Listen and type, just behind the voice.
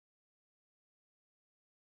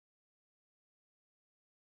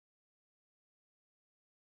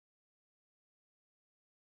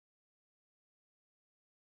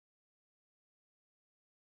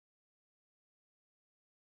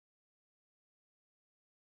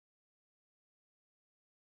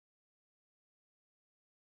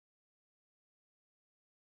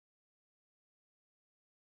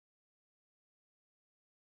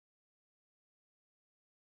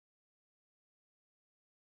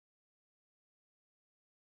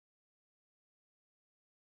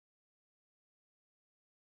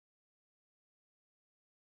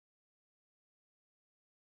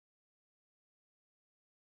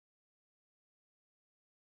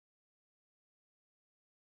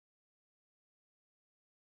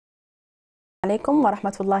alaikum wa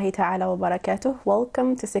rahmatullahi ta'ala wa barakatuh.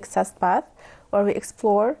 Welcome to Success Path, where we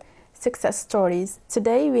explore success stories.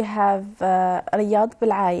 Today we have Riyad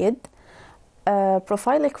Bil'ayed, a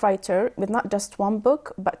prolific writer with not just one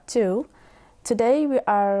book but two. Today we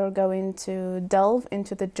are going to delve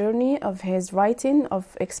into the journey of his writing,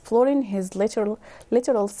 of exploring his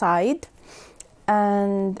literal side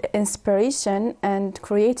and inspiration and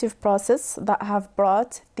creative process that have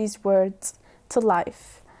brought these words to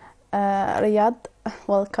life. Riyad,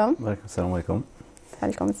 welcome. Assalamu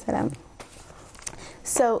alaikum.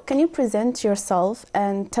 So, can you present yourself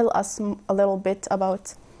and tell us a little bit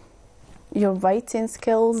about your writing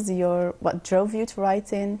skills, what drove you to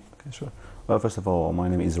writing? Okay, sure. Well, first of all, my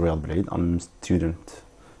name is Riyad Bil'ayed. I'm a student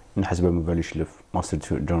in Hasbel Valley Shlif, Master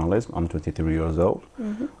of Journalism. I'm 23 years old.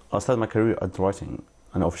 Mm-hmm. I started my career at writing,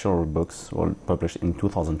 and official books were published in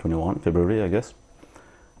 2021, February, I guess.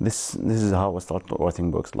 This is how I started writing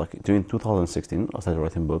books. Like during 2016, I started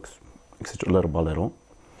writing books, little by little.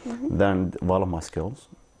 Mm-hmm. Then developed my skills.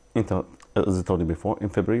 As I told you before, in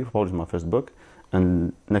February, I published my first book,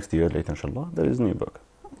 and next year, later, inshallah, there is a new book.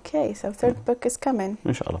 Okay, so third book is coming.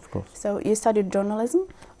 Inshallah, of course. So you studied journalism.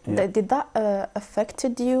 Yeah. Did that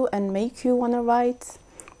affected you and make you want to write?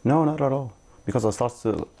 No, not at all. Because I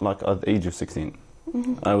started like at the age of 16.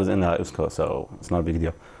 Mm-hmm. I was in high school, so it's not a big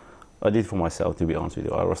deal. I did it for myself, to be honest with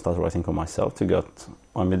you. I started writing for myself to get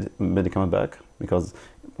my medicament back, because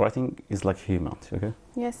writing is like healing, okay?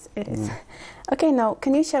 Yes, it is. Okay, now,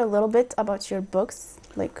 can you share a little bit about your books?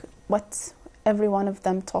 Like, what every one of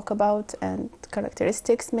them talk about and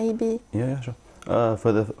characteristics, maybe? Yeah, sure.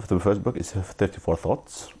 For the first book, it's 34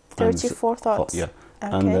 Thoughts. 34 Thoughts? Yeah.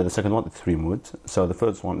 Okay. And the second one, it's 3 Moods. So the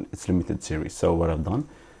first one, it's limited series. So what I've done,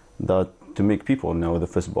 that to make people know the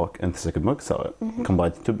first book and the second book, so I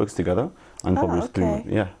combined 2 books together and published 3 moods.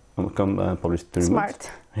 Yeah, published 3 Smart. moods.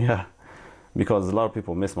 Yeah, because a lot of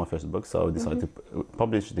people missed my first book, so I decided to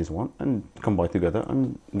publish this one and combine together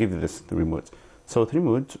and give this 3 moods. So 3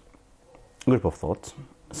 moods, group of thoughts,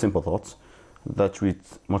 simple thoughts that treat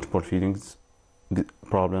multiple feelings,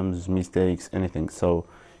 problems, mistakes, anything. So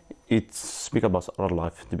it speaks about our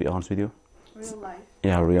life, to be honest with you. Real life.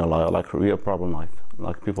 Yeah, real life, like real problem life.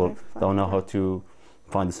 Like people don't know how to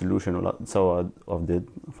find a solution, so I did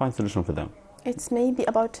find a solution for them. It's maybe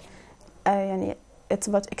about, it's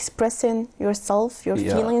about expressing yourself, your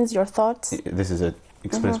feelings, your thoughts. This is it.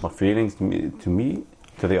 Express my feelings to me,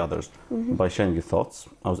 to the others. By sharing your thoughts,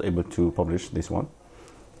 I was able to publish this one.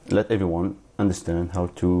 Let everyone understand how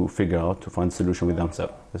to figure out, to find a solution with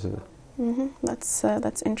themselves. This is it.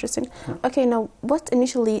 That's interesting. Yeah. Okay, now what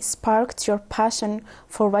initially sparked your passion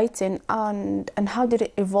for writing, and how did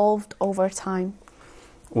it evolve over time?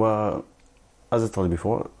 Well, as I told you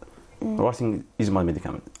before, writing is my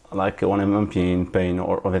medicament. Like when I'm in pain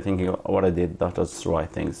or overthinking what I did, that was right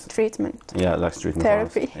things. Treatment. Yeah, like treatment.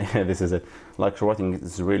 Therapy. Yeah, this is it. Like writing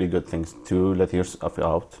is really good things to let yourself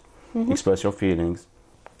out, express your feelings.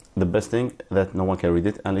 The best thing that no one can read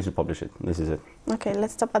it unless you publish it. This is it. Okay,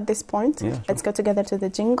 let's stop at this point. Yeah, sure. Let's go together to the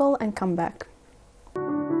jingle and come back.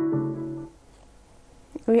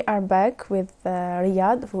 We are back with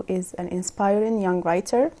Riyad, who is an inspiring young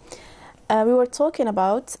writer. We were talking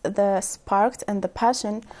about the spark and the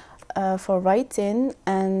passion for writing,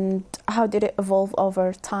 and how did it evolve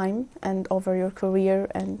over time and over your career,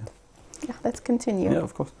 and let's continue. Yeah,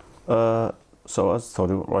 of course. So as I told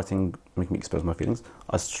you, writing make me express my feelings.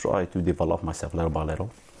 I try to develop myself little by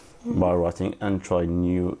little by writing and try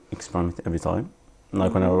new experiment every time.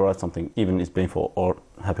 Like when I write something, even it's painful or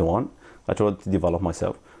happy one, I try to develop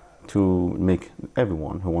myself to make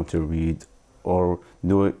everyone who wants to read or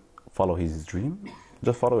do it, follow his dream,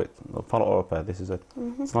 just follow it. Follow our path. This is it.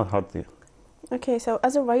 It's not hard to. Okay, so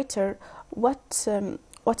as a writer, what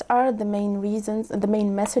are the main reasons, the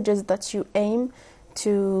main messages that you aim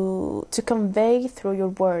to convey through your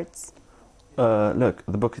words? Look,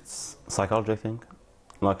 the book is psychology, I think.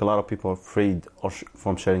 Like a lot of people are afraid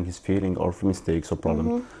from sharing his feeling or mistakes or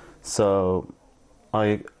problem. So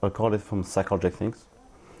I call it from psychological things.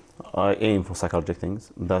 I aim for psychological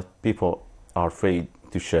things that people are afraid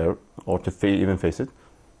to share or to even face it.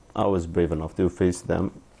 I was brave enough to face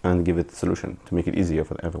them and give it a solution to make it easier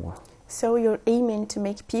for everyone. So you're aiming to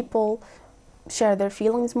make people share their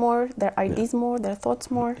feelings more, their ideas more, their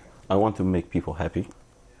thoughts more? I want to make people happy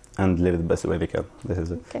and live the best way they can. This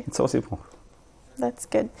is it. Okay. It's so simple. That's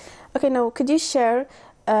good. Okay, now could you share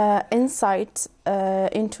insight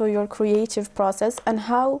into your creative process, and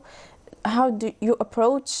how do you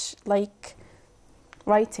approach like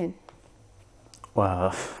writing?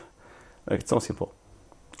 Well, it's so simple.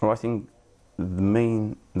 Writing the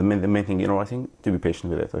main thing in writing, to be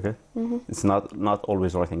patient with it. Okay, it's not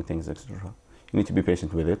always writing things, etc. You need to be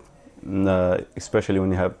patient with it, especially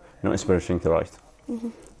when you have no inspiration to write.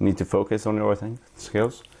 You need to focus on your writing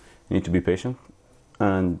skills. You need to be patient,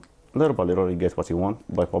 and little by little you get what you want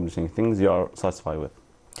by publishing things you are satisfied with.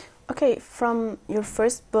 Okay, from your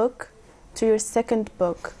first book to your second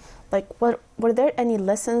book, like were there any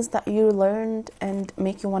lessons that you learned and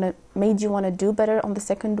made you want to do better on the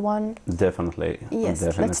second one? Definitely. Yes,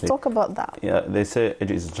 definitely. Let's talk about that. Yeah, they say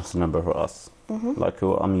age is just a number for us. Like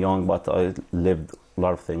I'm young, but I lived a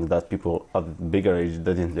lot of things that people at bigger age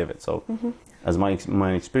they didn't live it. So, as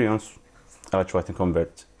my experience, I try to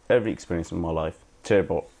convert every experience in my life,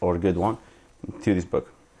 terrible or good one, to this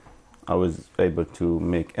book. I was able to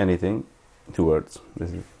make anything to words.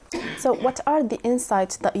 So what are the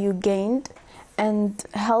insights that you gained and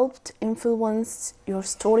helped influence your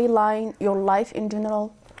storyline, your life in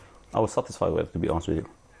general? I was satisfied with it, to be honest with you.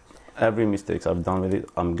 Every mistake I've done with it,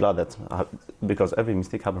 I'm glad that because every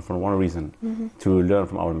mistake happened for one reason, to learn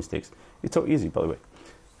from our mistakes. It's so easy, by the way.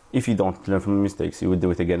 If you don't learn from mistakes, you will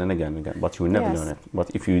do it again and again and again, but you will never learn it. But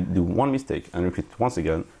if you do one mistake and repeat it once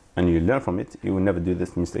again, and you learn from it, you will never do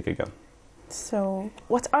this mistake again. So,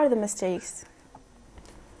 what are the mistakes?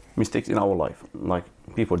 Mistakes in our life, like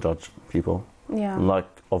people judge people, like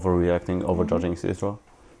overreacting, overjudging, etc.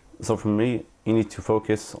 So for me, you need to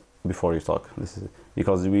focus before you talk. This is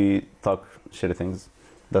because we talk shitty things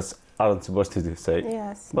that aren't supposed to say.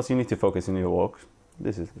 Yes. But you need to focus in your work.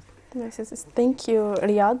 This is it. Thank you,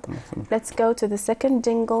 Riyadh. Let's go to the second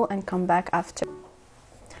jingle and come back after.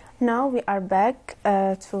 Now we are back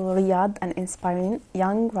to Riyadh, an inspiring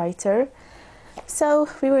young writer. So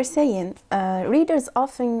we were saying, readers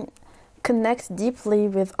often connect deeply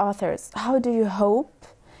with authors. How do you hope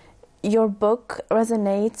your book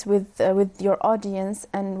resonates with your audience,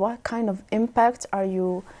 and what kind of impact are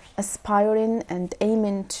you aspiring and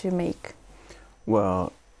aiming to make?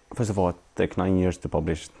 Well, first of all, it took 9 years to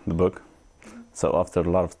publish the book. So after a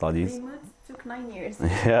lot of studies... 3 months took 9 years.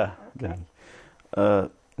 Yeah.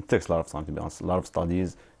 It takes a lot of time, to be honest. A lot of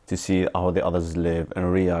studies to see how the others live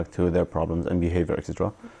and react to their problems and behavior,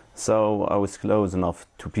 etc. So I was close enough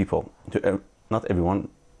to people, to not everyone,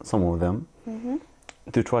 some of them,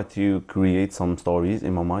 to try to create some stories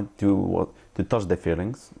in my mind to touch their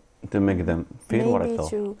feelings, to make them feel what I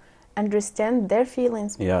felt. Maybe to understand their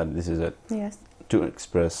feelings. Yeah, this is it. Yes. To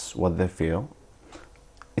express what they feel.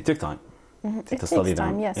 It took time to study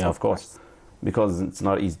them. Yes, yeah, of course. Because it's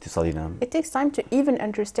not easy to study them. It takes time to even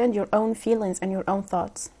understand your own feelings and your own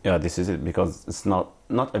thoughts. Yeah, this is it, because it's not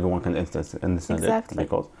everyone can understand exactly.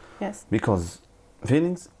 it. Yes. Because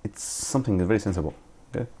feelings, it's something very sensible.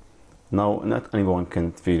 Okay. Now, not anyone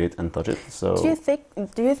can feel it and touch it. So. Do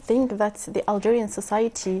you think that the Algerian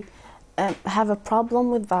society have a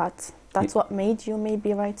problem with that? That's what made you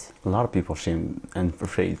maybe write? A lot of people shame and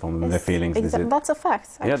afraid from their feelings. That's a fact,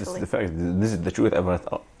 actually. Yeah, this is the fact. This is the truth.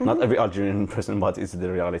 Not every Algerian person, but it's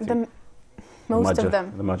the reality. Most of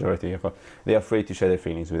them. The majority. They're afraid to share their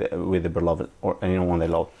feelings with the beloved or anyone they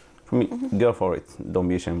love. For me, go for it. Don't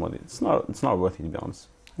be ashamed of it. It's not worth it, to be honest.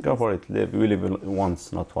 Go for it. We live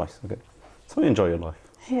once, not twice. Okay. So enjoy your life.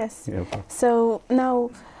 Yes. Yeah, okay. So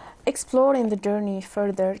now, exploring the journey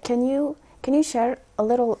further, can you share a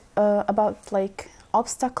little about like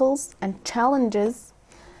obstacles and challenges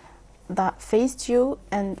that faced you,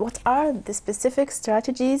 and what are the specific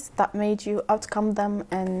strategies that made you outcome them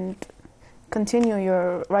and continue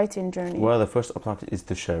your writing journey? Well, the first obstacle is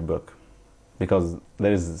to share a book, because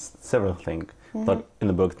there is several things. But in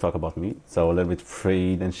the book, talk about me, so a little bit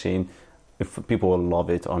afraid and shame if people will love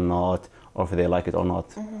it or not, or if they like it or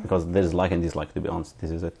not, because there's like and dislike, to be honest.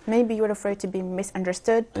 This is it. Maybe you're afraid to be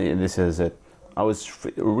misunderstood. This is it. I was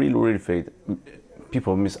really, really afraid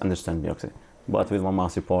people misunderstand me, okay? But with my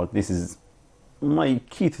support, this is my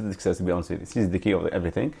key to the success, to be honest with you. This is the key of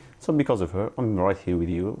everything. So because of her, I'm right here with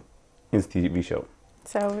you in the TV show.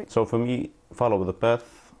 So for me, follow the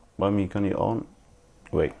path by me on your own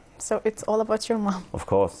way. So it's all about your mom. Of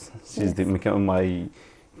course. She's my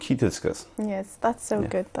key to success. Yes, that's so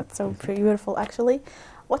good. That's so beautiful, actually.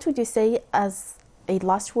 What would you say as a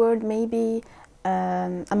last word, maybe,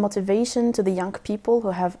 a motivation to the young people who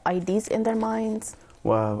have ideas in their minds?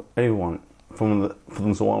 Well, everyone, from the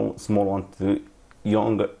small one to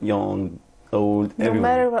young, old, no everyone.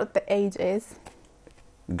 matter what the age is.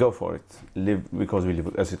 Go for it. Live, because we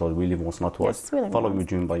live, as you told, we live once, not twice. Yes, really follow your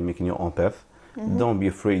dream by making your own path. Don't be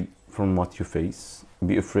afraid from what you face.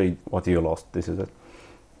 Be afraid what you lost. This is it.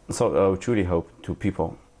 So I truly hope to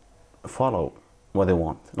people follow what they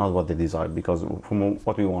want, not what they desire, because from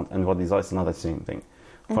what we want and what we desire is not the same thing.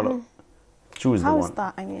 choose the How one. is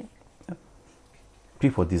that? I mean,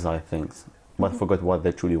 People desire things, but forget what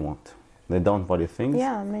they truly want. They don't value things.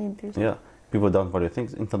 yeah, maybe. Yeah. People don't value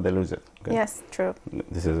things until they lose it. Okay? Yes, true.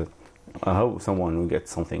 This is it. I hope someone will get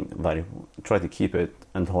something valuable. Try to keep it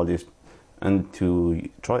and hold it, and to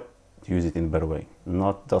try to use it in a better way.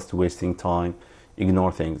 Not just wasting time,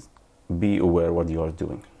 ignore things. Be aware what you are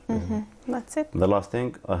doing. That's it. The last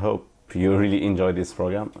thing, I hope you really enjoyed this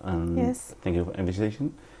program, and Yes. thank you for the invitation.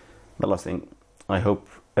 The last thing, I hope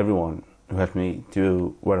everyone who helped me to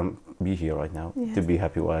be here right now, Yes. to be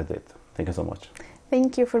happy what I did. Thank you so much.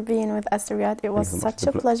 Thank you for being with us, Riyadh. It was you so much.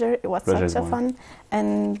 such a pleasure. It was Pleasure such a is fun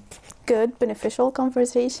and good, beneficial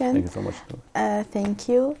conversation. Thank you so much. Thank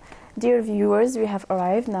you. Dear viewers, we have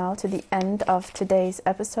arrived now to the end of today's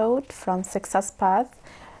episode from Success Path.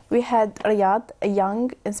 We had Riyadh, a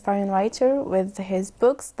young, inspiring writer with his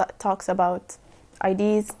books that talks about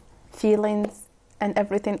ideas, feelings, and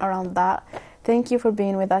everything around that. Thank you for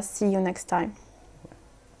being with us. See you next time.